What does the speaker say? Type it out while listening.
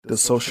The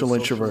Social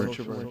Introvert.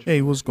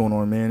 Hey, what's going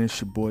on, man?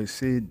 It's your boy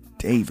Sid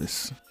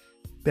Davis.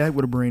 Back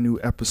with a brand new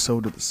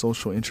episode of the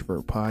Social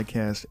Introvert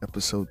Podcast,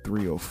 episode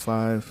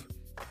 305.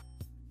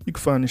 You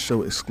can find the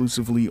show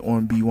exclusively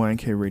on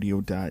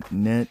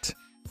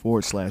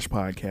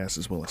bynkradio.net/podcast,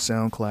 as well as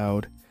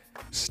SoundCloud,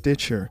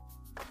 Stitcher,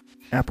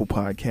 Apple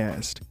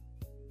Podcast,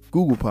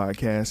 Google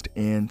Podcast,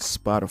 and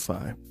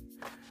Spotify.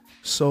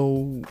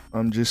 So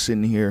I'm just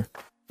sitting here,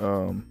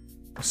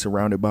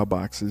 surrounded by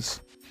boxes.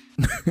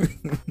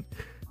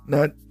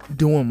 Not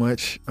doing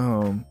much.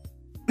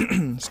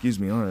 Excuse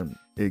me, I'm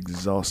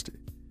exhausted.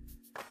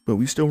 But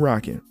we still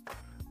rocking.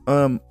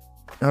 I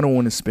don't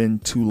want to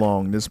spend too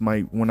long.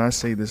 When I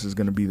say this is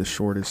going to be the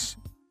shortest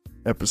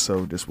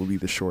episode, this will be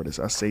the shortest.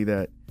 I say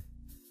that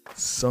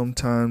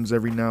sometimes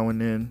every now and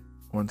then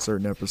on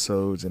certain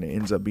episodes, and it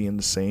ends up being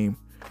the same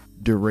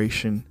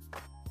duration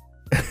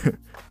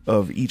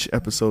of each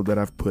episode that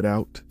I've put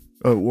out,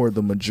 or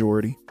the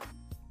majority.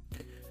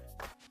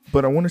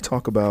 But I want to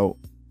talk about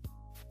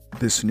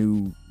this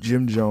new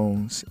Jim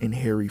Jones and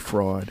Harry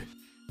Fraud,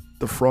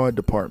 the fraud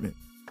department.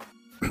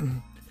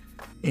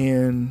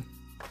 And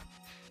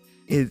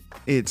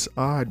it's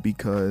odd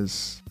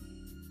because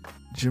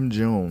Jim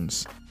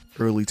Jones,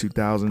 early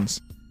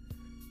 2000s,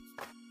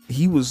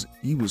 he was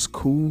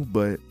cool,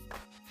 but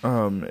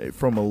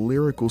from a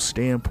lyrical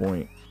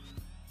standpoint,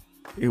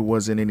 it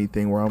wasn't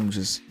anything where I'm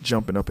just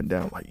jumping up and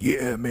down like,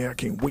 yeah, man, I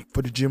can't wait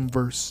for the Jim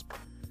verse.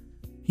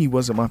 He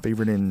wasn't my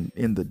favorite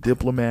in the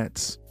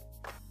Diplomats.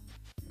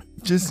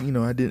 Just,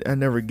 I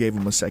never gave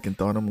him a second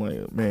thought. I'm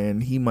like,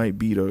 man, he might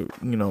be the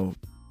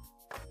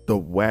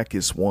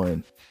wackest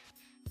one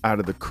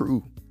out of the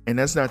crew. And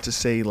that's not to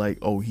say like,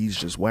 oh, he's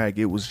just whack.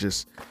 It was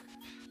just,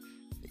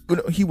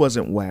 he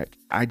wasn't whack.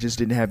 I just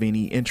didn't have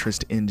any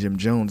interest in Jim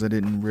Jones. I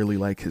didn't really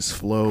like his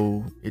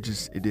flow. It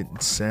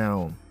didn't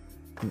sound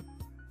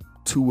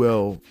too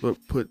well,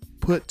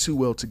 put too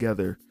well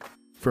together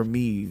for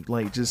me.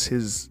 Like just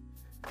his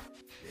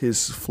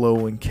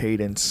flow and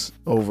cadence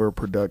over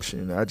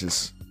production.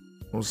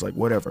 I was like,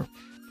 whatever.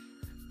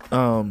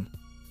 Now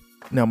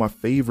my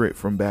favorite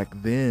from back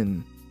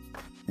then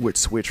would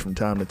switch from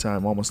time to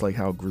time, almost like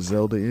how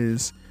Griselda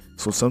is.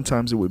 So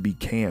sometimes it would be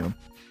Cam.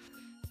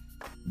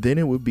 Then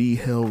it would be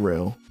Hell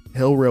Rell.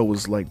 Hell Rell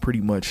was like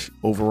pretty much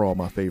overall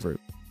my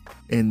favorite.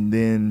 And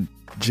then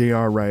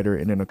J.R. Writer,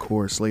 and then of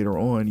course later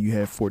on you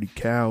had 40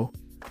 Cal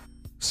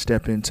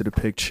step into the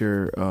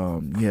picture.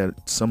 You had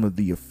some of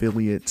the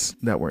affiliates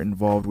that were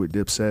involved with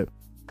Dipset.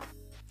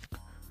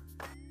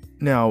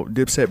 Now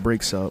Dipset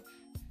breaks up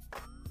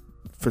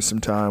for some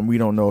time. We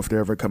don't know if they're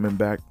ever coming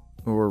back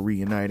or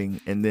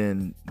reuniting, and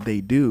then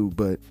they do,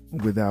 but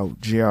without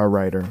J.R.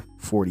 Writer,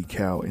 40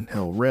 Cal, and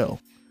Hell Rell.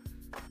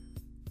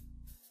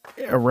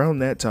 Around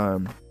that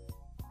time,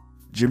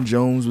 Jim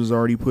Jones was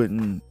already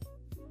putting,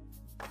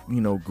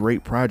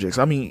 great projects.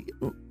 I mean,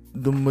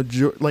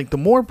 the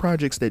more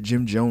projects that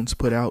Jim Jones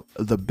put out,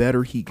 the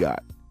better he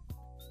got.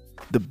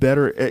 The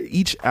better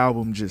each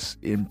album just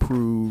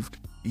improved.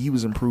 He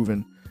was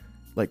improving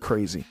like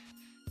crazy.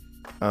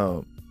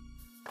 And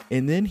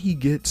then he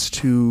gets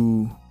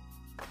to,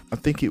 I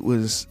think it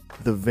was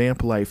the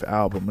Vamp Life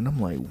album, and I'm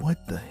like,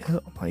 what the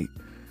hell? I'm like,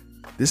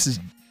 this is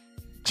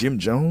Jim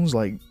Jones,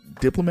 like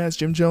Diplomats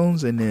Jim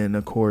Jones. And then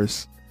of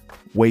course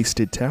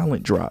Wasted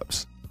Talent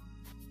drops.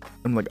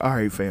 I'm like, all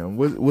right, fam,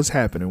 what's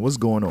happening? What's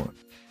going on?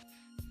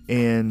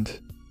 And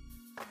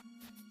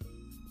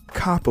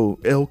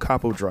El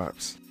Capo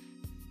drops.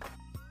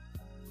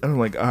 And I'm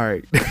like, all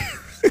right.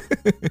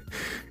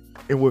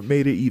 And what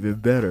made it even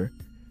better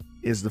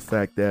is the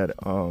fact that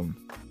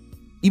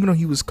even though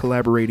he was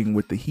collaborating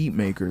with the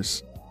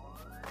Heatmakers,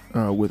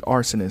 with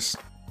Arsonist,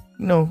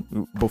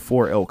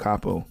 before El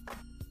Capo,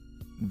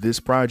 this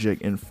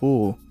project in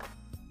full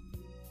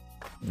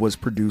was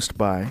produced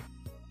by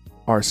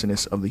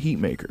Arsonist of the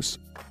Heatmakers.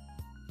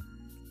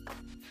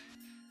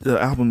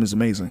 The album is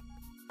amazing.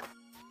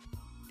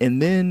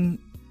 And then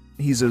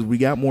he says, we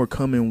got more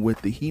coming with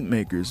the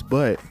Heatmakers,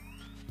 but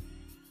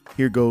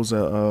here goes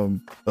a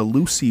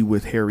Lucy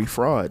with Harry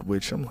Fraud,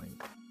 which I'm like,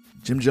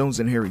 Jim Jones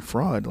and Harry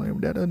Fraud, like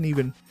that don't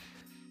even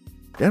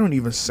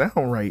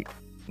sound right.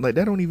 Like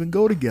that don't even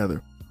go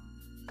together.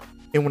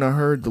 And when I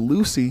heard the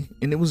Lucy,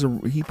 and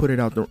he put it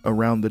out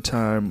around the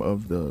time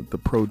of the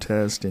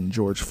protest and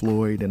George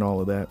Floyd and all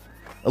of that,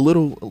 a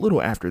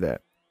little after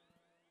that.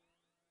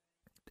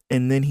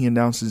 And then he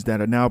announces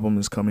that an album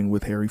is coming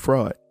with Harry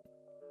Fraud.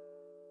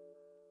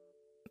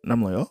 And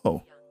I'm like,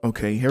 oh,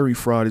 okay. Harry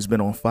Fraud has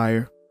been on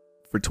fire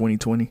for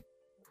 2020,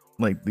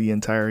 like the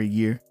entire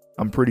year.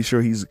 I'm pretty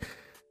sure he's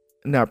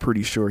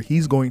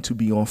going to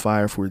be on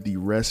fire for the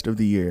rest of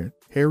the year.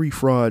 Harry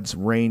Fraud's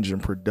range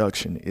and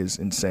production is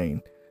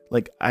insane.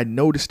 Like I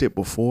noticed it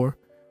before,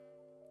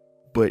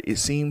 but he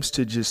seems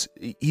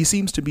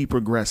to be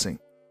progressing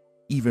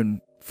even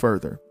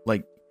further.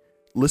 Like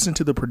listen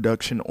to the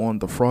production on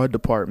the Fraud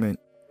Department,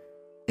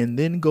 and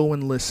then go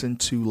and listen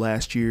to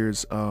last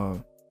year's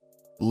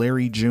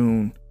Larry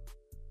June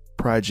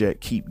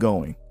project, Keep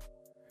Going.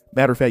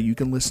 Matter of fact, you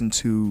can listen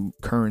to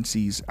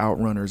Currency's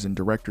Outrunners and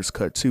Director's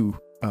Cut too,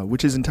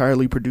 which is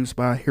entirely produced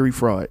by Harry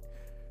Fraud.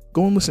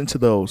 Go and listen to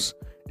those.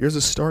 There's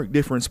a stark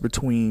difference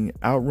between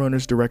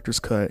Outrunner's director's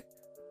cut,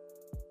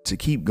 To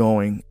Keep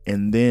Going,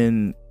 and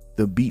then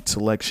the beat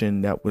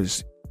selection that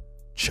was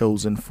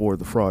chosen for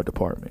the Fraud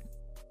department.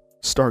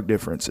 Stark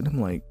difference. And I'm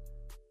like,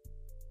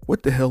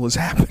 what the hell is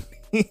happening?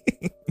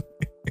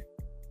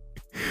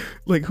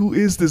 Like, who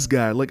is this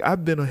guy? Like,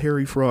 I've been a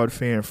Harry Fraud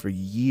fan for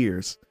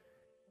years,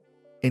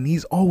 and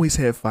he's always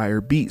had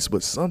fire beats,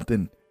 but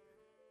something,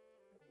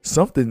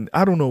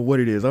 I don't know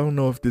what it is. I don't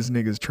know if this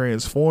nigga's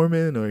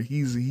transforming or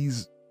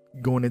he's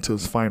going into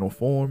his final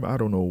form. I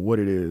don't know what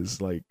it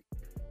is. Like,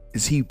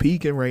 is he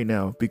peaking right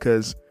now?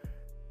 Because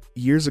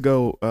years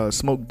ago,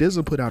 Smoke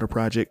DZA put out a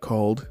project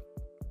called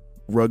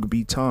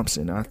Rugby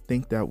Thompson. I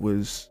think that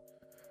was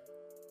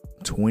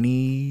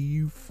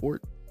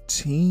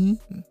 2014,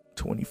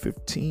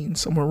 2015,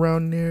 somewhere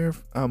around there.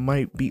 I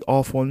might be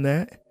off on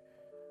that.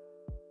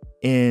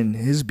 And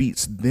his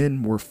beats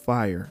then were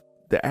fire.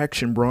 The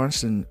Action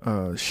Bronson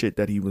shit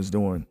that he was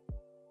doing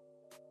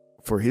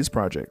for his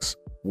projects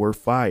were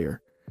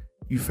fire.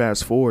 You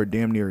fast forward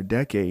damn near a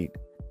decade,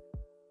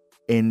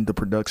 and the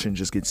production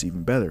just gets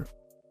even better.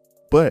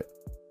 But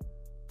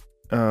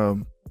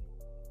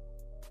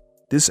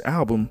this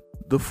album,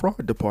 The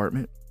Fraud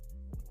Department,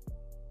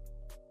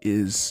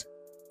 is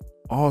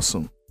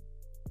awesome.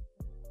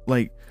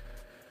 Like,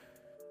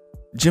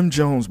 Jim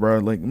Jones, bro,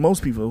 like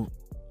most people,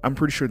 I'm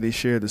pretty sure they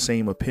share the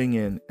same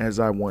opinion as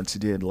I once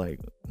did. Like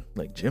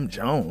Jim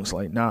Jones,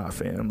 like, nah,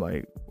 fam,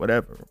 like,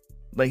 whatever.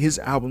 Like, his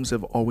albums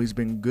have always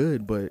been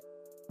good, but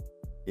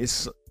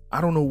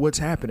I don't know what's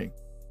happening.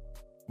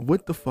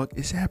 What the fuck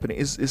is happening?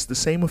 It's the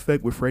same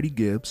effect with Freddie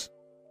Gibbs.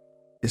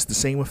 It's the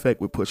same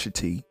effect with Pusha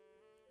T.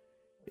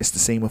 It's the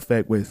same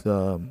effect with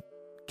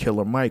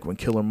Killer Mike. When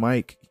Killer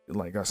Mike,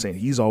 like I said,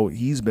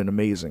 he's been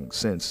amazing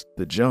since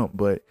the jump,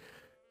 but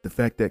the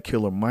fact that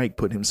Killer Mike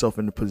put himself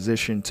in the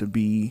position to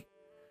be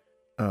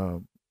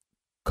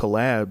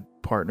collab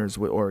partners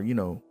with, or, you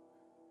know,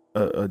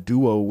 a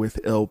duo with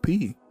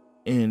LP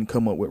and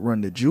come up with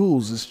Run the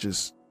Jewels, it's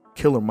just,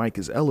 Killer Mike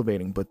is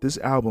elevating. But this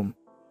album,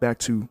 back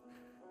to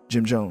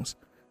Jim Jones,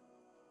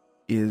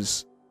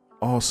 is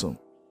awesome.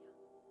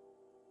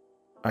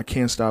 I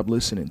can't stop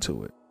listening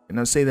to it. And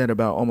I say that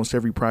about almost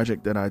every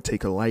project that I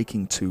take a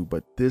liking to,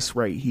 but this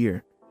right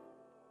here,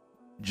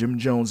 Jim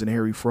Jones and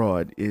Harry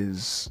Fraud,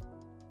 is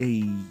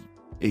a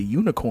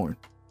unicorn.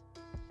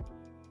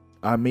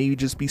 I may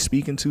just be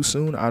speaking too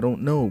soon, I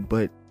don't know,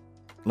 but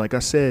like I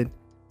said,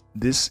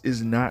 this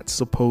is not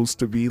supposed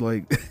to be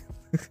like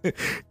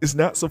it's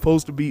not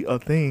supposed to be a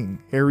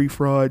thing. Harry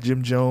Fraud,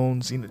 Jim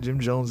Jones, you know, Jim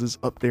Jones is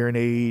up there in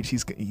age.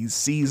 He's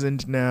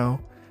seasoned now.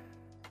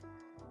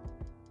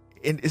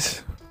 And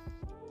it's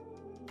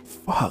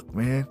fuck,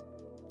 man.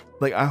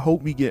 Like, I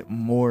hope we get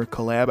more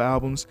collab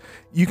albums.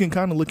 You can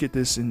kind of look at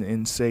this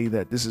and say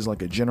that this is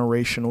like a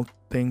generational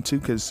thing too,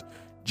 because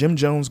Jim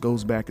Jones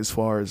goes back as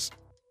far as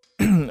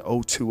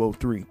 02,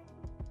 03.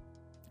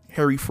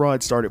 Harry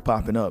Fraud started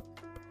popping up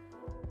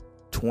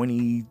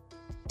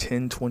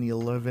 2010,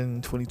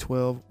 2011,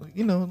 2012,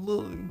 you know, a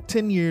little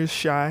 10 years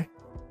shy,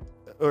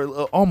 or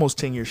almost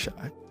 10 years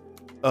shy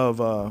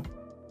of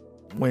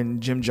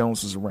when Jim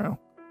Jones was around.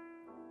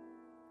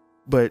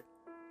 But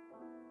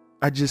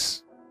I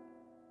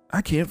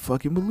can't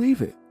fucking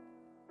believe it.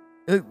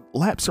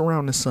 Laps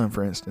Around the Sun,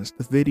 for instance,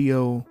 the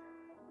video,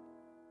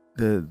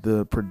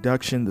 the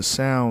production, the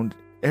sound,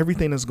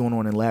 everything that's going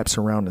on in Laps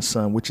Around the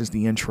Sun, which is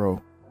the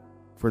intro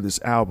for this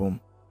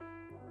album,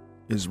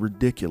 is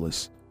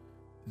ridiculous.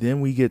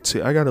 Then we get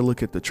to, I gotta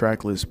look at the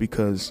track list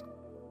because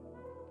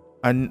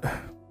I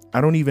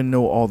don't even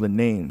know all the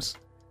names,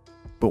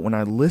 but when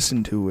I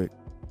listen to it,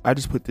 I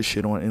just put this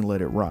shit on and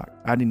let it rock.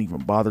 I didn't even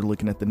bother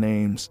looking at the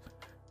names.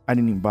 I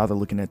didn't even bother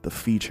looking at the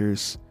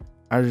features.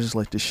 I just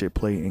let this shit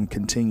play and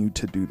continue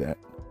to do that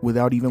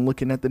without even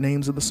looking at the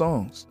names of the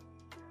songs.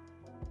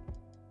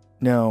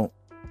 Now,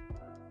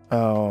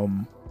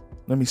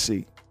 let me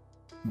see.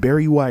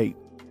 Barry White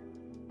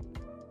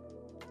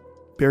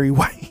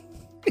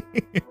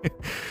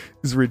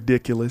is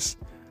ridiculous.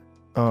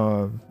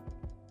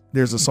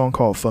 There's a song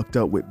called Fucked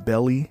Up with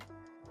Belly.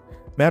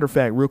 Matter of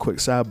fact, real quick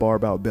sidebar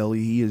about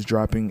Belly. He is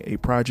dropping a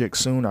project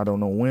soon. I don't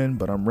know when,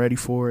 but I'm ready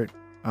for it.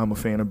 I'm a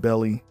fan of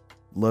Belly.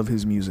 Love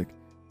his music.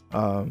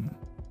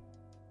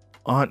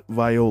 Aunt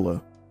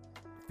Viola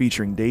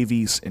featuring Dave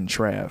East and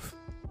Trav.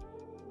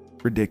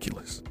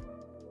 Ridiculous.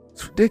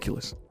 It's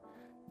ridiculous.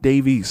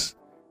 Dave East,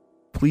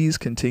 please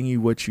continue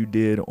what you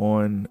did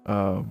on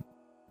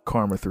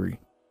Karma 3.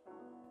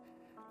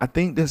 I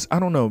think this, I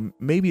don't know,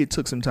 maybe it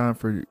took some time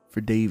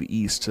for Dave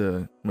East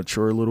to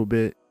mature a little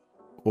bit,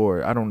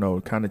 or I don't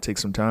know, kind of take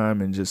some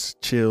time and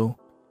just chill.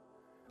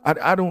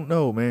 I don't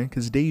know, man,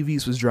 because Dave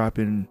East was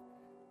dropping,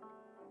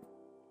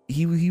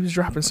 he was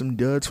dropping some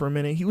duds for a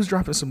minute. He was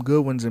dropping some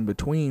good ones in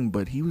between,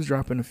 but he was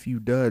dropping a few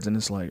duds, and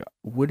it's like,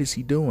 what is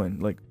he doing?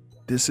 Like,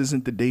 this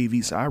isn't the Dave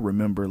East I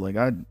remember. Like,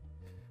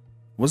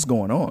 what's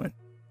going on?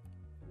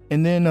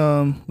 And then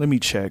let me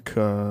check.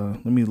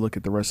 Let me look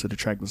at the rest of the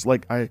track list.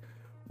 Like,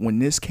 when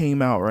this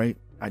came out, right,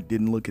 I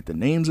didn't look at the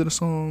names of the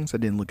songs. I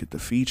didn't look at the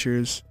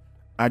features.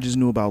 I just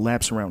knew about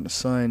Laps Around the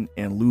Sun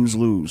and Lose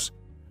Lose.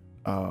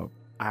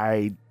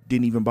 I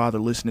didn't even bother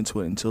listening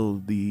to it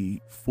until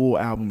the full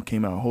album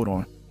came out. Hold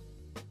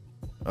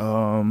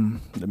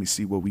on. Let me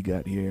see what we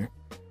got here.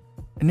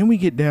 And then we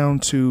get down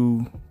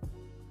to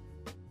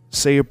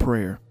Say a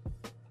Prayer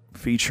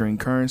featuring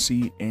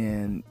Currency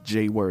and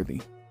Jay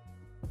Worthy.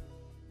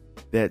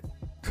 That,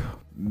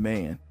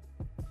 man,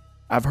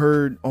 I've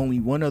heard only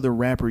one other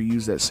rapper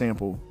use that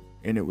sample,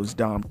 and it was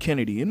Dom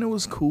Kennedy, and it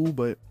was cool,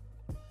 but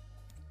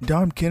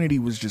Dom Kennedy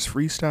was just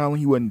freestyling.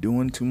 He wasn't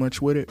doing too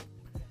much with it.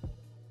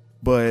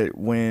 But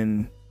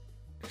when,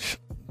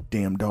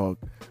 damn dog,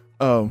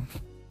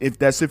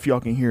 if y'all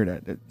can hear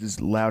that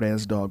just loud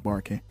ass dog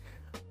barking.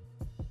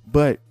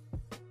 But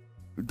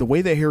the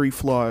way that Harry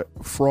Fraud,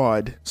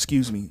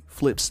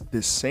 flips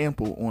this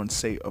sample on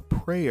Say a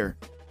Prayer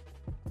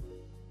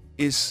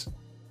is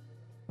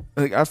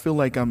like, I feel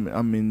like I'm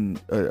in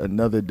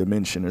another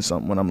dimension or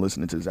something when I'm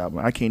listening to this album.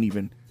 I can't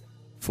even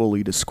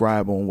fully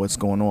describe on what's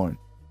going on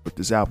with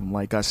this album.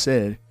 Like I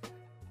said,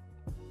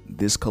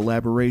 this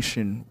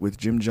collaboration with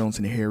Jim Jones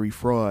and Harry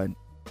Fraud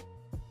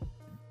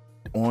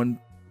on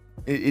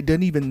it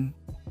doesn't even,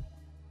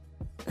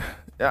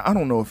 I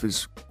don't know if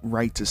it's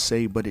right to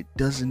say, but it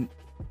doesn't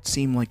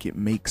seem like it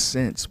makes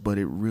sense, but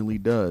it really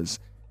does.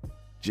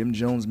 Jim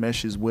Jones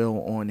meshes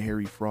well on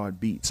Harry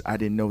Fraud beats. I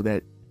didn't know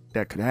that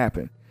could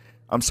happen.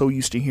 I'm so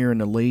used to hearing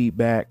the laid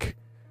back,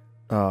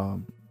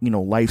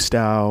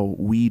 lifestyle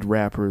weed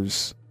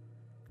rappers,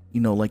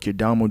 like your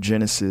Domo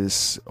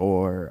Genesis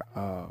or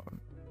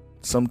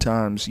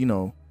sometimes,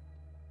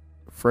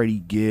 Freddie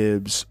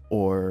Gibbs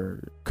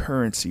or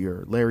Currency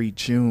or Larry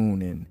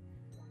June and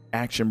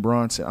Action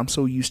Bronson. I'm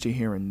so used to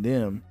hearing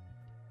them.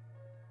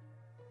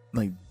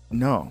 Like,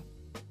 no,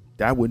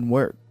 that wouldn't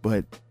work.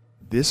 But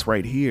this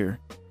right here,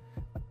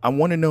 I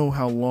want to know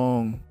how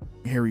long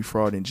Harry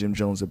Fraud and Jim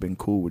Jones have been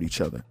cool with each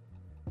other.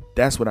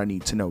 That's what I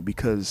need to know,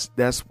 because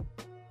that's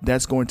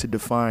going to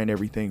define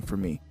everything for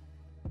me.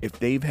 If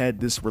they've had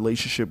this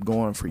relationship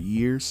going for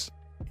years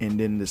and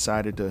then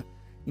decided to,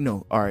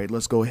 all right,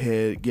 let's go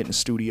ahead, get in the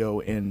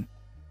studio and,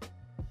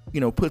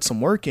 put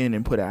some work in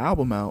and put an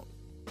album out,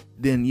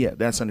 then yeah,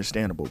 that's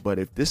understandable. But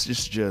if this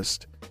is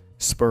just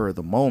spur of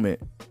the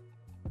moment,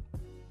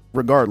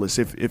 regardless,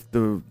 if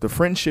the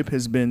friendship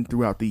has been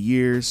throughout the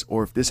years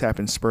or if this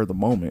happens spur of the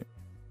moment,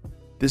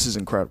 this is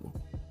incredible.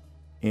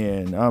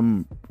 And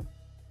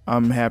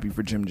I'm happy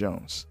for Jim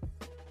Jones.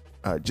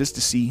 Just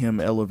to see him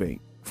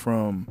elevate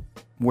from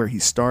where he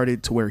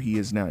started to where he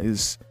is now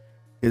is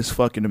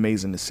fucking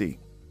amazing to see.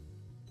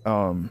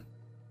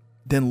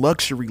 Then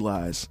Luxury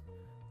Lies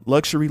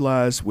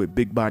with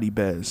Big Body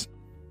Bez,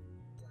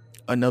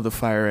 another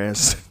fire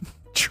ass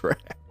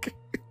track.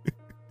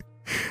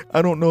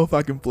 I don't know if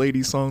I can play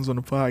these songs on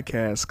the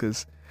podcast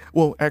because,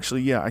 well,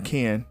 actually, yeah, I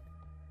can,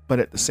 but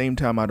at the same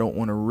time, I don't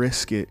want to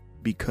risk it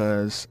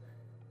because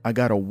I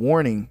got a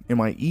warning in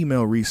my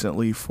email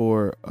recently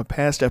for a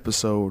past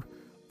episode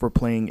for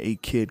playing a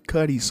Kid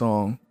Cudi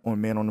song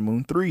on Man on the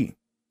Moon 3.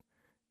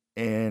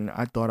 And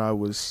I thought I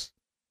was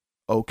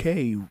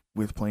okay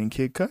with playing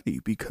Kid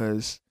Cudi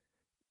because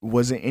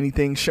wasn't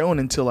anything shown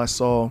until I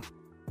saw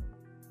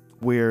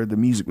where the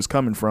music was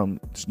coming from.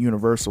 It's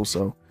Universal,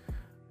 so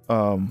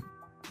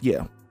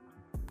yeah,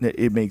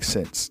 it makes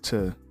sense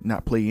to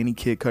not play any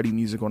Kid Cudi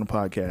music on the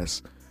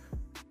podcast.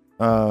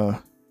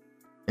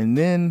 And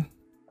then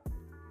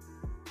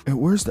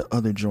where's the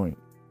other joint?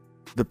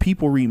 The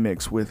People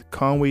remix with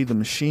Conway the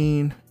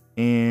Machine,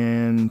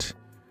 and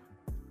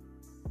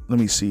let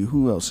me see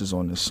who else is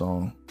on this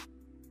song.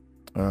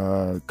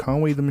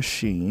 Conway the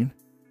Machine.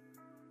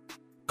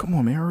 Come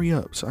on, man, hurry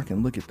up so I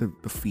can look at the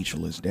feature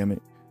list. Damn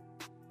it.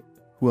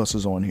 Who else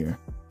is on here?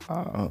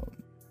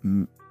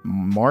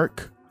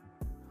 Mark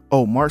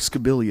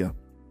Scabilia.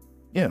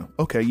 Yeah,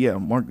 okay, yeah,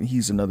 Mark.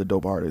 He's another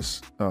dope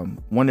artist.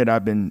 One that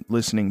I've been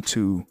listening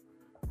to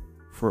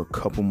for a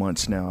couple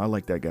months now. I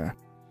like that guy.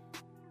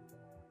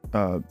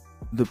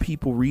 The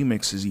People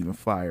remix is even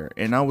fire,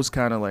 and I was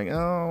kind of like,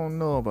 I don't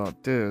know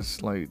about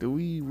this. Like, do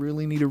we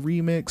really need a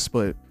remix?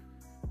 But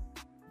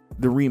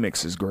the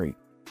remix is great.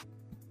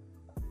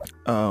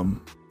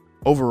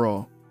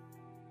 Overall,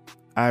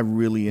 I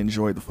really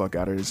enjoyed the fuck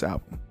out of this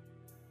album.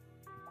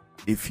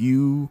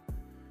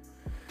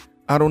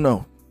 I don't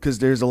know, because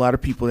there's a lot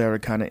of people that are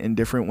kind of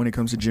indifferent when it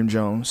comes to Jim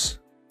Jones.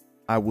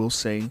 I will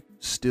say,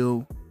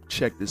 still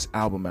check this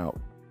album out.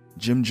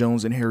 Jim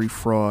Jones and Harry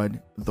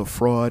Fraud, The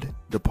Fraud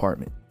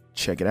Department.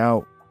 Check it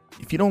out.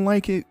 If you don't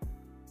like it,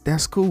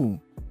 that's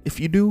cool. If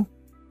you do,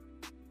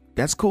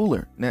 that's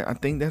cooler. Now, I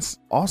think that's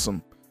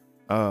awesome.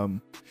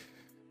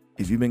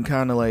 If you've been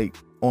kind of like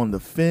on the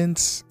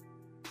fence,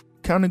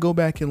 kind of go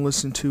back and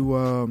listen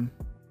to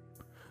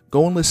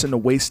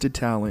Wasted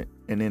Talent,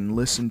 and then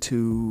listen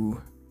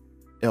to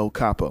El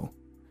Capo,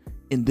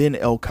 and then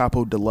El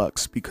Capo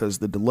Deluxe, because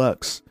the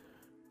Deluxe,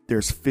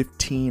 there's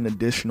 15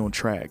 additional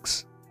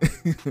tracks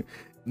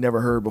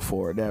never heard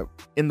before that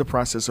in the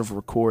process of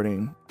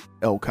recording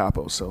El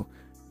Capo. So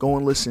Go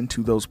and listen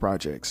to those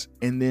projects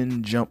and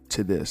then jump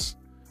to this.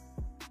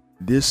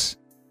 This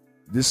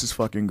is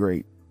fucking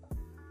great.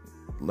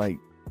 Like,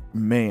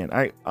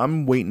 man,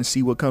 I'm waiting to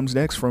see what comes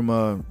next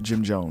from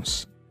Jim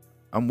Jones.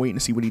 I'm waiting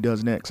to see what he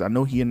does next. I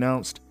know he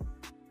announced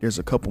there's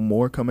a couple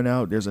more coming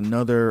out. There's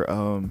another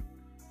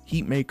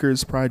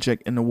Heatmakers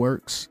project in the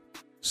works.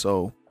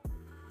 So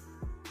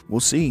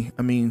we'll see.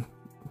 I mean,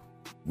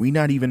 we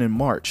not even in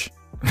March.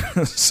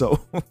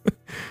 So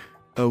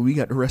we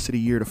got the rest of the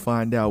year to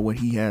find out what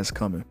he has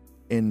coming.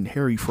 And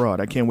Harry Fraud,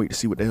 I can't wait to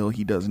see what the hell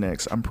he does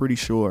next. I'm pretty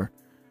sure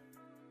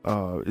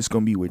it's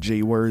going to be with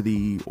Jay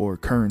Worthy or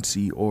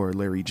Currency or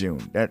Larry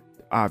June. That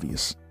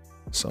obvious.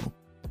 So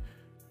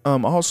I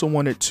also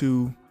wanted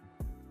to,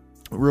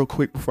 real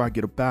quick before I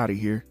get up out of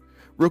here,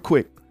 real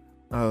quick,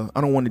 I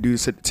don't want to do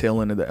this at the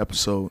tail end of the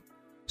episode.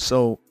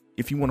 So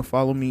if you want to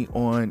follow me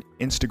on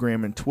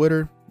Instagram and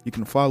Twitter, you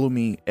can follow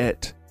me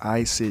at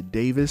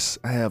iSidDavis.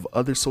 I have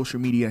other social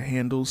media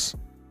handles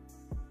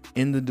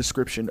in the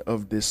description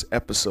of this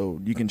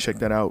episode. You can check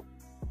that out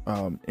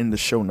in the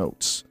show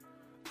notes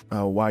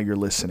while you're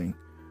listening.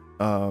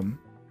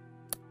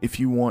 If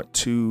you want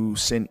to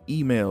send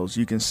emails,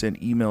 you can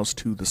send emails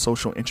to the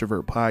Social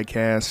Introvert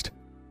Podcast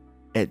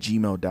at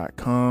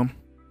gmail.com.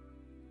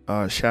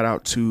 Shout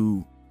out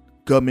to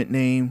Government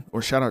Name,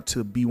 or shout out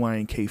to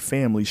BYNK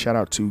family. Shout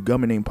out to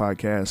Government Name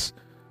Podcast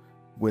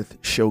with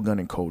Shogun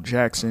and Cole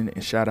Jackson,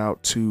 and shout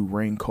out to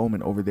Rain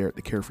Coleman over there at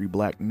the Carefree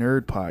Black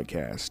Nerd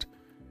Podcast.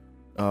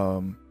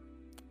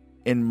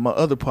 And my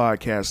other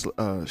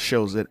podcast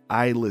shows that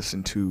I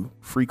listen to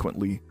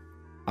frequently,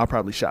 I'll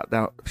probably shout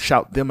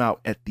them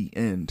out at the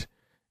end.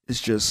 It's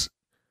just,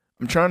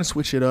 I'm trying to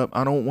switch it up.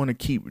 I don't want to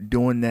keep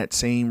doing that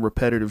same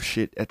repetitive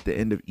shit at the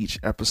end of each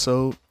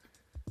episode.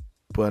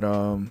 But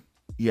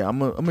yeah, I'm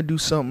gonna do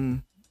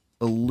something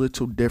a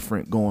little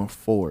different going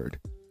forward.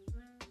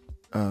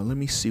 Let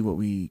me see what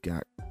we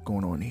got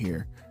going on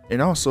here.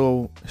 And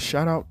also,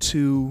 shout out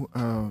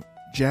to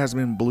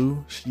Jasmine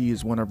Blue. She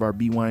is one of our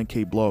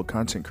BYNK blog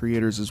content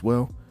creators as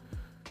well.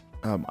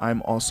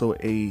 I'm also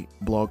a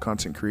blog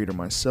content creator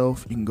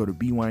myself. You can go to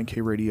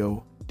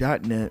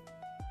bynkradio.net,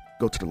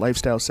 go to the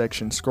lifestyle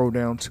section, scroll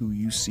down to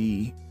you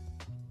see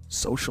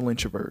Social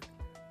Introvert,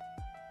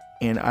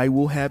 and I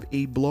will have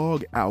a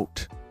blog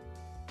out.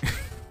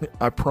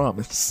 I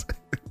promise.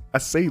 I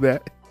say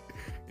that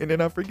and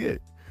then I forget,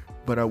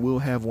 but I will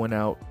have one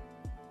out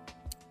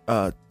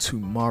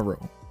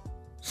tomorrow.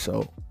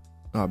 So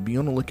be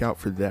on the lookout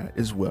for that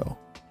as well.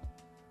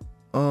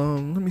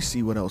 Let me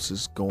see what else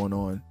is going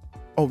on.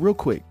 Oh, real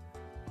quick,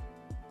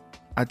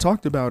 I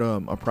talked about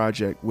a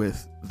project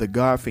with the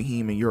God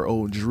Fahim and your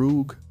old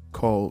Droog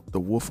called The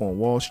Wolf on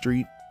Wall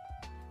Street,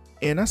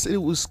 and I said it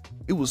was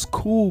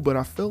cool, but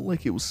I felt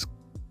like it was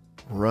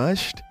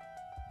rushed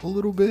a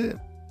little bit.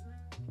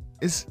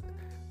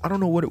 I don't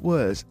know what it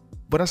was,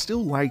 but I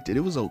still liked it.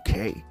 It was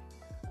okay.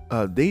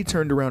 They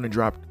turned around and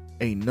dropped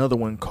another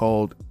one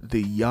called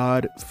The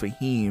Yad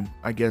Fahim.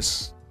 I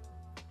guess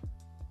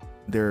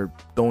they're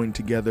throwing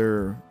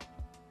together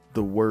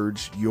the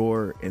words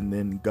your and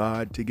then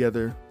God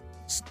together.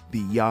 It's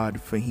the Yad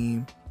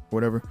Fahim,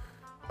 whatever.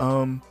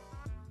 I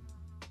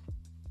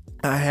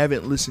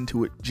haven't listened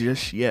to it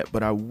just yet,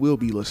 but I will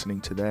be listening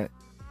to that,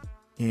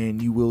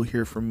 and you will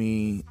hear from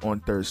me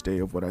on Thursday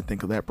of what I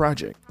think of that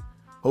project.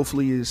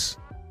 Hopefully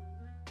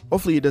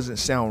it doesn't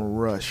sound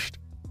rushed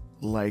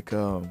like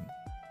The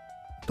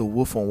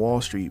Wolf on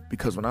Wall Street,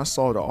 because when I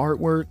saw the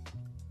artwork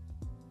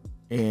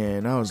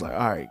and I was like,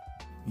 all right,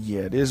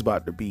 yeah, there's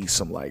about to be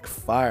some like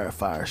fire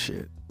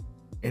shit,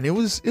 and it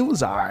was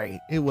all right.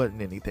 It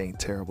wasn't anything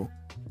terrible.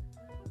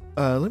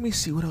 Let me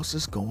see what else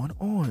is going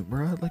on,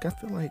 bro. Like I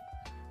feel like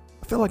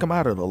I'm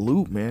out of the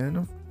loop,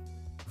 man.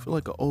 I feel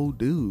like an old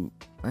dude.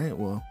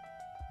 No,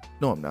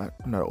 I'm not.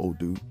 I'm not an old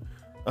dude.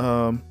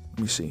 Let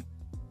me see.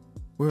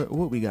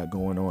 What we got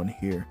going on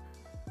here?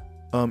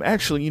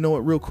 Actually, you know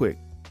what? Real quick,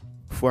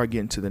 before I get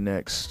into the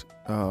next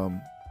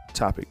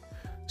topic.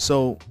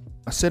 So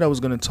I said I was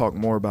going to talk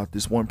more about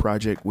this one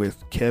project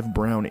with Kev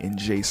Brown and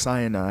Jay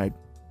Cyanide,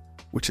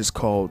 which is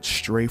called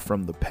Stray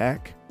from the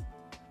Pack.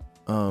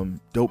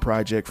 Dope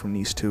project from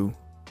these two.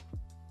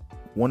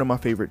 One of my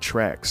favorite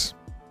tracks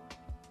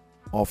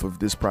off of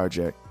this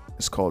project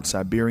is called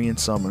Siberian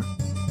Summer.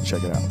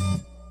 Check it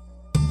out.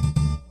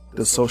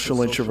 The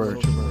Social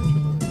Introvert.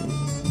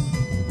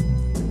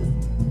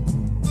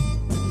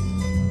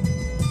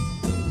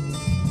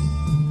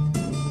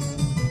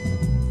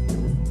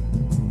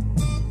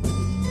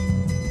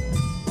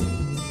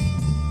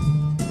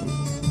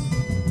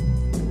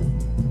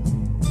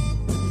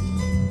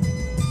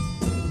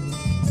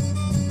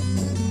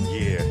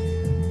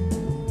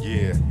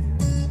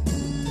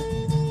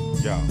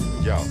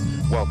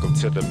 Welcome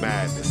to the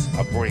madness.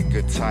 I bring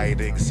good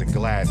tidings and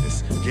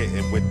gladness.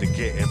 Getting with the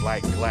getting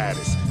like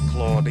Gladys.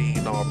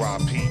 Claudine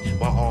R.I.P.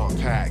 My Aunt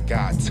Pat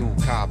got 2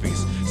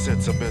 copies.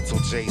 Sentimental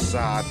J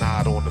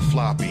Cyanide on the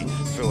floppy.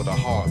 Feel the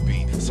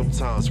heartbeat.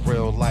 Sometimes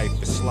real life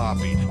is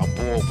sloppy. I'm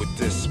bored with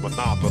this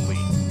monopoly.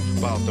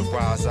 About to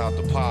rise out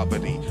the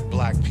poverty.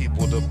 Black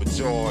people the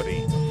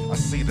majority. I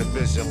see the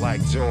vision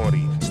like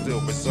Geordie, still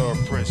reserve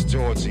Prince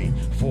Georgie.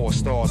 4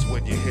 stars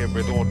when you hear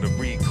it on the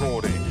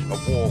recording.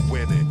 Award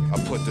winning,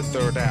 I put the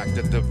third act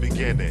at the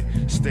beginning.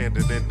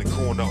 Standing in the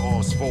corner,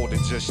 arms folded,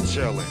 just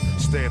chilling.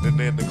 Standing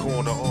in the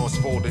corner, arms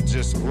folded,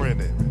 just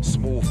grinning.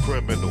 Smooth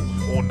criminal,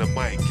 on the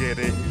mic, get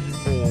it?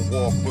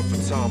 Moonwalk with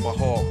a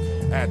tomahawk.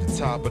 At the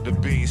top of the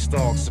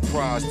beanstalk,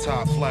 surprise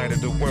top flight of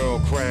the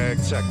world, Craig.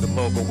 Check the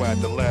logo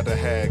at the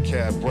letterhead,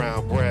 Cat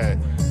Brown bread.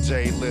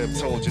 J-Lib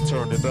told you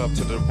turn it up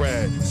to the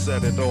red.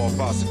 Set it off,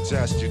 I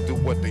suggest you do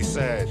what they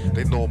said.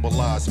 They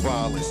normalize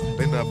violence,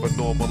 they never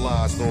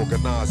normalized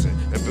organizing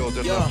and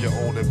building up your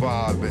own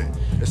environment.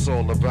 It's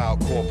all about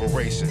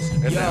corporations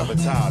and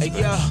advertisements.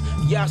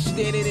 Y'all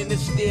standing in the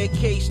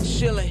staircase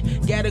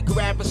chilling. Gotta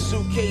grab a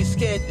suitcase,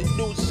 head to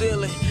New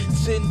Zealand.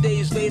 10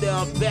 days later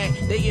I'm back,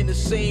 they in the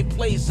same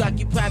place.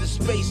 Occupy the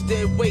space,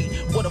 dead weight,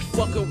 what a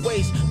fucking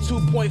waste.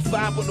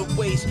 2.5 on the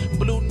waist,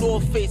 blue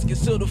North Face,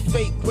 conceal the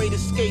fake, great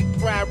escape,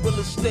 pride, real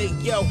estate.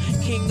 Yo,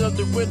 king of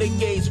the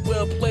renegades,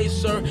 well played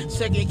sir.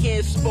 Second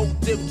hand smoke,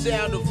 dip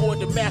down, avoid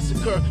the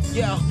massacre.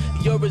 Yo,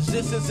 your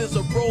resistance is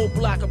a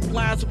roadblock.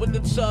 Appliance with the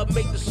tub,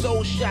 make the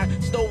soul shock.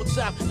 Stove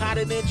top,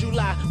 hotter than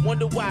July.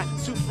 Wonder why,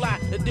 too fly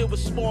to deal with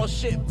small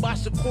shit.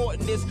 Watch the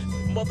coordinates.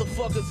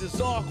 Motherfuckers is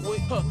awkward,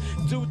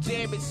 do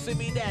damage, send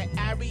me that,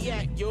 I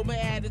react. Yo, my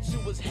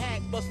attitude was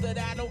hack, busted,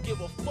 I don't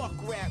give a fuck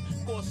rap.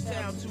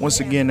 Once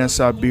again, that's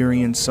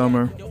Siberian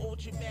Summer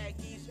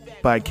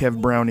by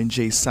Kev Brown and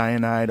Jay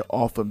Cyanide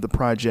off of the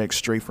project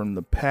Straight from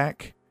the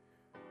Pack.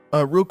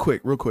 Real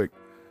quick.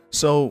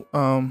 So,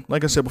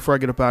 like I said, before I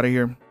get up out of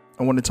here,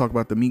 I want to talk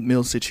about the Meek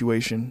Mill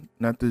situation,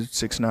 not the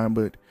 6ix9ine,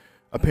 but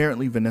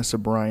apparently Vanessa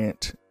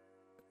Bryant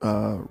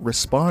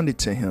responded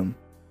to him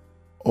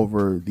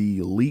over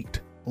the leaked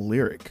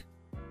lyric.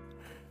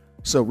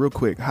 So real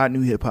quick,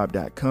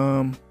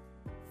 hotnewhiphop.com,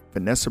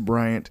 Vanessa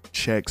Bryant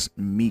checks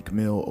Meek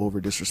Mill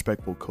over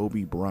disrespectful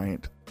Kobe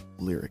Bryant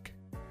lyric.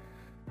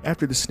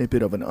 After the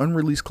snippet of an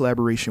unreleased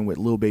collaboration with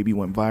Lil Baby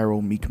went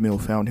viral, Meek Mill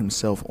found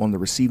himself on the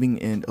receiving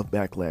end of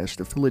backlash.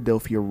 The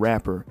Philadelphia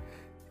rapper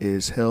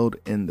is held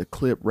in the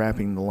clip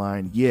rapping the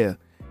line, "Yeah,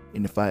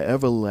 and if I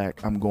ever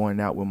lack, I'm going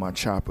out with my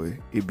chopper,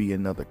 it'd be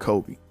another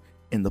Kobe."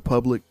 And the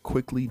public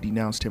quickly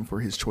denounced him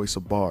for his choice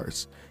of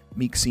bars.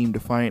 Meek seemed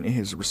defiant in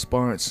his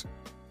response,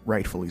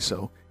 rightfully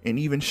so, and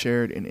even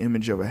shared an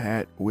image of a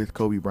hat with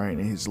Kobe Bryant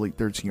and his late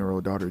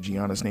 13-year-old daughter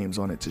Gianna's names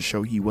on it to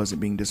show he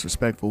wasn't being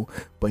disrespectful,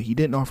 but he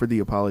didn't offer the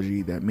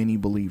apology that many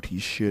believed he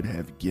should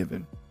have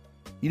given.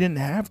 He didn't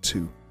have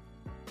to.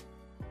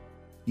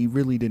 He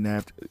really didn't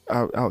have to.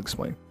 I'll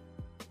explain.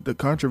 The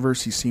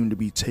controversy seemed to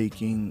be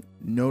taking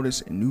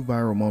notice and new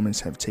viral moments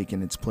have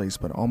taken its place,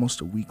 but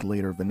almost a week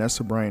later,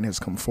 Vanessa Bryant has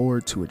come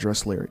forward to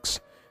address lyrics.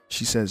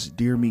 She says,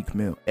 "Dear Meek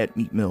Mill," at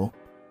Meek Mill,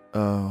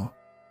 I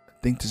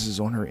think this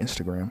is on her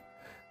Instagram,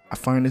 "I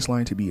find this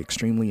line to be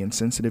extremely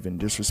insensitive and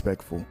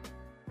disrespectful.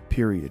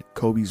 Period."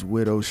 Kobe's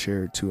widow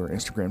shared to her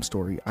Instagram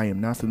story, "I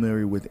am not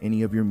familiar with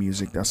any of your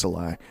music, that's a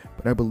lie,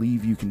 but I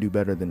believe you can do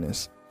better than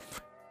this.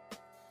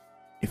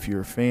 If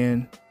you're a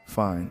fan,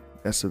 fine.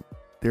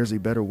 There's a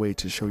better way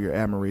to show your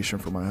admiration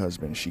for my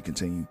husband," she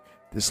continued.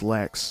 "This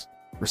lacks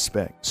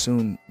respect."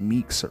 Soon,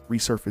 Meek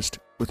resurfaced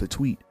with a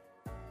tweet.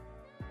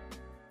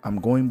 "I'm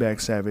going back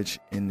savage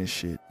in this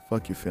shit.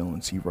 Fuck your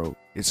feelings," he wrote.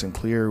 It's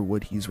unclear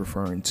what he's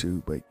referring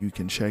to, but you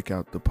can check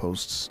out the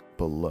posts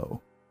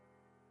below.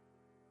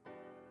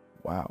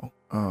 Wow.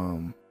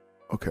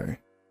 Okay.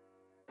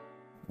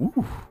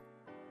 Woo.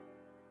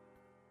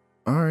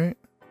 All right.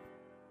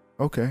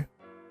 Okay.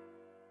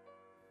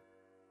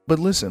 But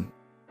listen.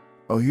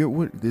 Oh, here,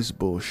 what this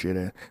bullshit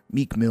at?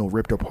 Meek Mill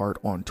ripped apart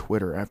on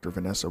Twitter after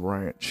Vanessa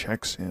Bryant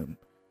checks him.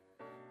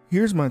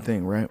 Here's my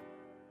thing, right?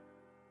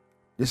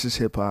 This is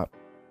hip hop.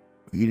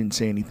 He didn't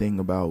say anything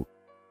about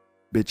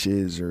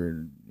bitches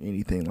or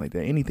anything like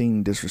that.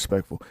 Anything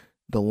disrespectful.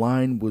 The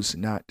line was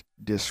not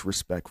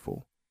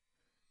disrespectful.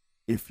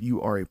 If you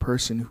are a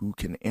person who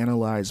can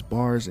analyze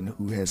bars and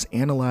who has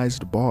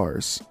analyzed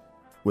bars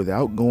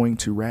without going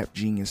to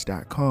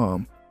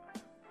rapgenius.com,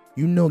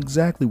 you know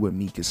exactly what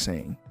Meek is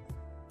saying.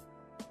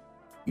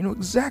 You know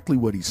exactly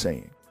what he's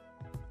saying.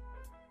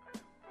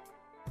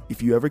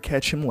 If you ever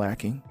catch him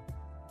lacking,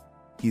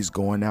 he's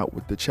going out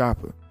with the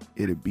chopper.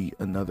 It'd be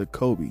another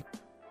Kobe.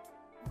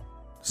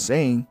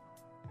 Saying,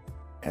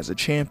 as a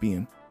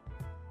champion,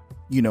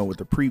 with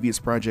the previous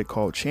project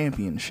called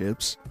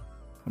Championships,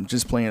 I'm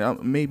just playing,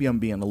 maybe I'm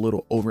being a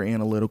little over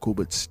analytical,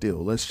 but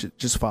still, let's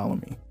just follow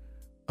me.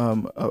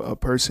 A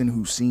person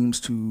who seems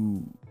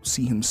to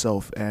see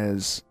himself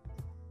as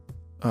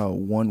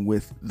one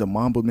with the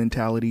Mamba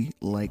mentality,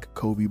 like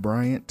Kobe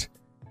Bryant.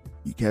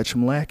 You catch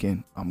him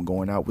lacking, I'm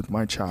going out with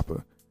my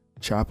chopper.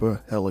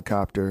 Chopper,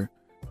 helicopter,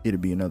 it'd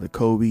be another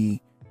Kobe.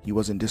 He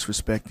wasn't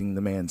disrespecting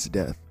the man's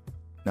death.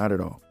 Not at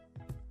all.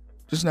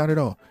 Just not at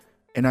all.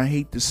 And I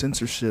hate the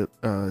censorship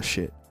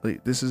shit.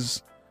 Like, this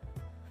is,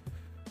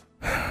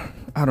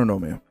 I don't know,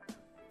 man.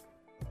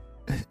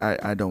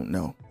 I don't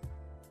know.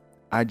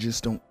 I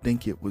just don't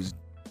think it was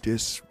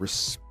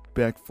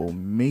disrespectful.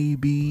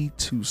 Maybe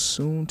too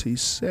soon to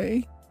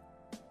say.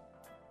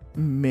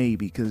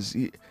 maybe, because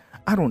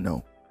I don't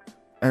know.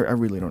 I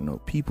really don't know.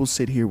 People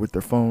sit here with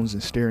their phones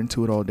and stare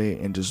into it all day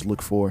and just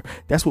look for,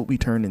 that's what we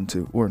turned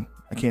into. Or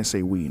I can't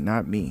say we,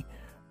 not me,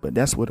 but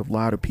that's what a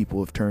lot of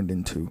people have turned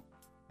into.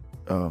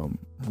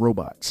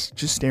 Robots,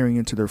 just staring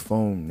into their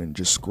phone and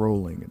just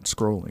scrolling and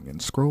scrolling and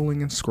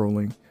scrolling and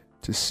scrolling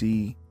to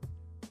see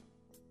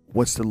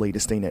what's the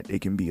latest thing that they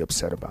can be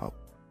upset about.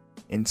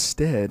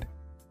 Instead,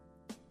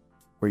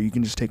 where you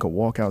can just take a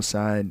walk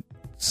outside,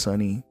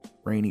 sunny,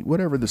 rainy,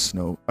 whatever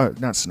the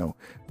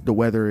the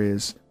weather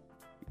is,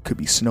 could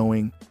be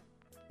snowing,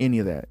 any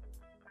of that,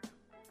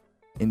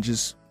 and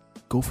just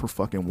go for a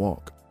fucking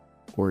walk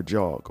or a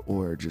jog,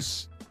 or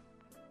just,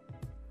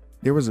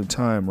 there was a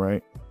time,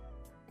 right,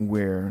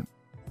 where,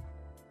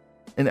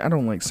 and I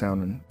don't like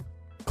sounding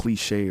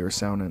cliche or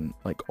sounding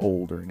like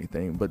old or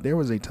anything, but there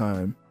was a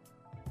time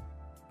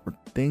where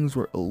things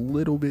were a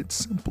little bit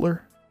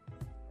simpler,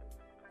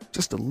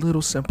 just a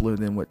little simpler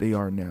than what they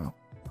are now,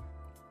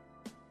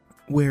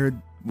 where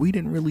we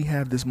didn't really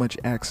have this much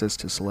access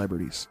to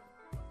celebrities.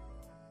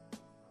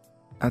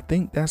 I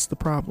think that's the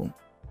problem.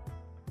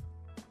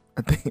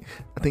 I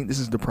think this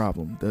is the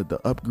problem. The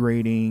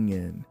upgrading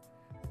and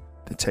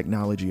the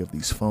technology of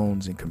these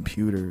phones and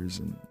computers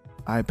and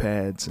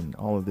iPads and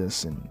all of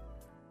this, and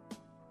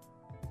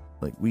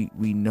like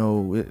we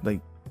know it,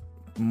 like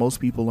most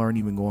people aren't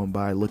even going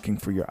by looking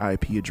for your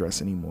IP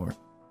address anymore.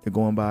 They're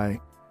going by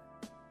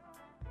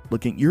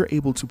looking. You're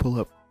able to pull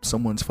up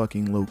someone's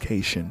fucking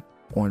location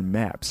on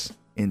maps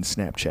in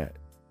Snapchat.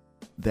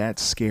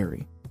 That's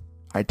scary.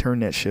 I turn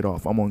that shit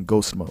off. I'm on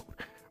ghost mode.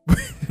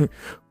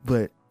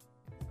 But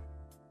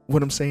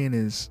what I'm saying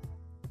is,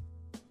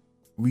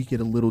 we get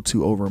a little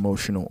too over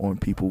emotional on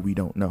people we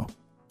don't know.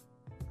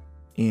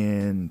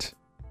 And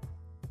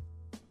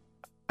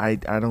I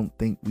don't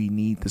think we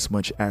need this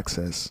much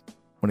access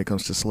when it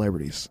comes to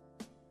celebrities,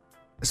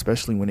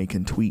 especially when they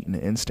can tweet in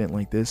an instant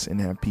like this and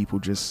have people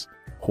just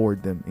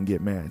hoard them and get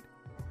mad.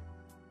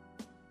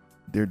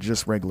 They're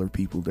just regular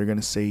people. They're going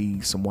to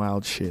say some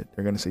wild shit.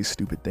 They're going to say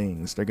stupid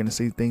things. They're going to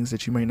say things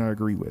that you might not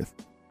agree with.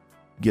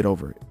 Get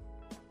over it.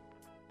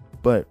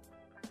 But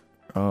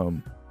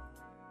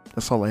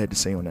that's all I had to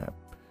say on that.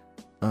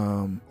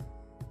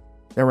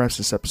 That wraps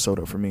this episode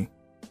up for me.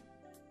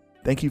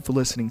 Thank you for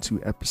listening to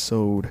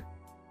episode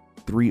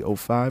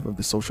 305 of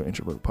the Social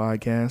Introvert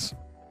Podcast.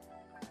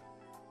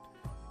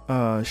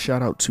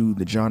 Shout out to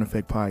the John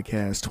Effect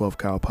Podcast, 12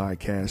 Kyle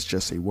Podcast,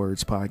 Just Say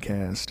Words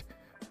Podcast,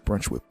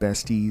 Brunch with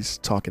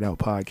Besties, Talk It Out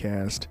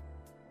Podcast,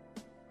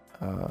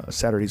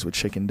 Saturdays with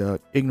Chicken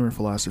Duck, Ignorant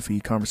Philosophy,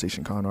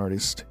 Conversation Con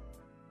Artist.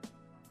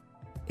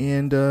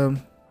 And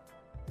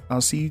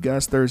I'll see you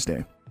guys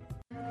Thursday.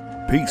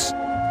 Peace.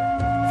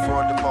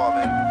 Fraud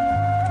department.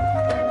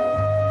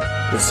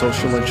 The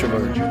Social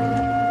Introvert.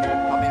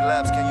 How many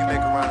laps can you make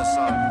around the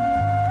sun?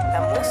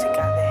 La música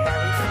de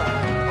Harry Fraud.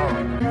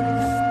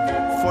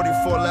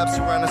 44 laps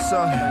around the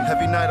sun.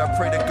 Every night I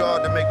pray to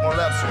God to make more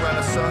laps around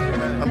the sun.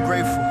 I'm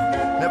grateful.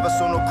 Never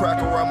saw no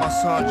crack around my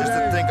son. Just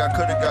to think I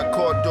could've got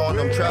caught doing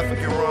them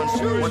trafficking runs.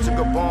 Went to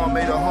Gabon,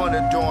 made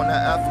 100 during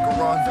that Africa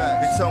run.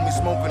 They tell me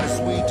smoking this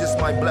weed just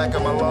might black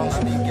out my lungs.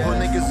 Real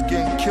niggas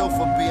getting killed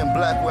for being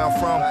black where I'm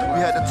from.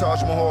 We had the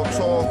Taj Mahal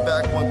tall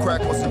back when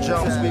crack was a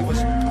jumps. We was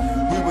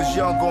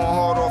young, going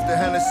hard off the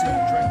Hennessy.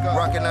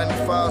 Rockin'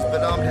 95s,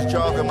 but I'm just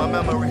jogging my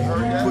memory.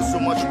 Put so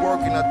much work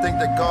and I think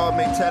that God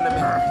made 10 of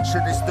me.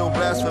 Shit, they still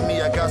blaspheme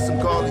me. I got some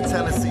godly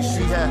tendencies.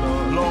 She had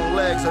long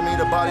legs, I mean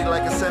a body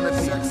like a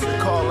centipede. The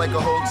car like a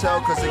hotel,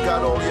 cause it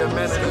got all the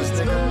amenities,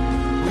 nigga.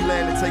 We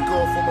land and take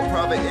off from a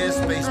private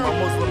airspace. My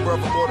Muslim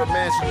brother bought a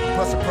mansion,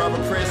 plus a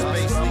private prayer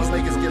space. These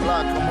niggas get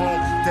locked, come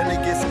home, then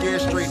they get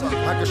scared straight.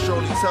 I can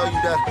surely tell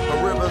you that a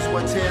river's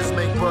what tears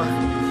make, but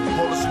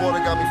all this water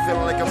got me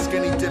feeling like I'm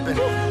skinny dipping.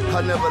 I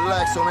never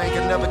lack, so they ain't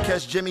can never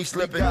catch Jimmy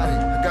slipping.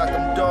 I got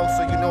them dogs,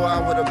 so you know I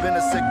would've been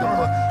a victim.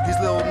 But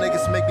these little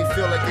niggas make me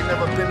feel like they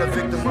never been a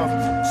victim of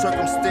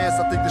circumstance.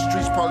 I think the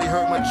streets probably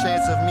hurt my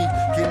chance of me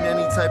getting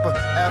any type of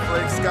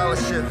athletic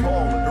scholarship.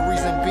 The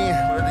reason being,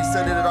 they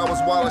said that I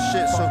was wild as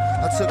shit, so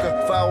I took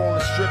a foul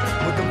on the strip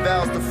with them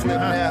vows to flip.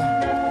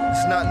 Now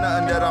it's not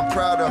nothing that I'm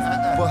proud of,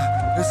 but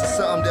this is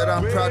something that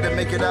I'm proud to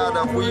make it out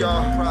of. We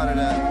are proud of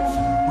that.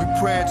 We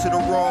praying to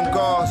the wrong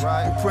gods. We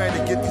praying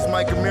to get these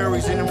Mike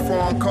Amiris in them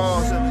foreign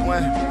cars.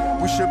 When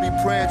we should be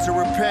praying to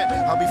repent.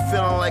 I'll be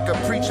feeling like a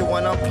preacher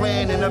when I'm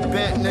playing in a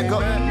bent, nigga.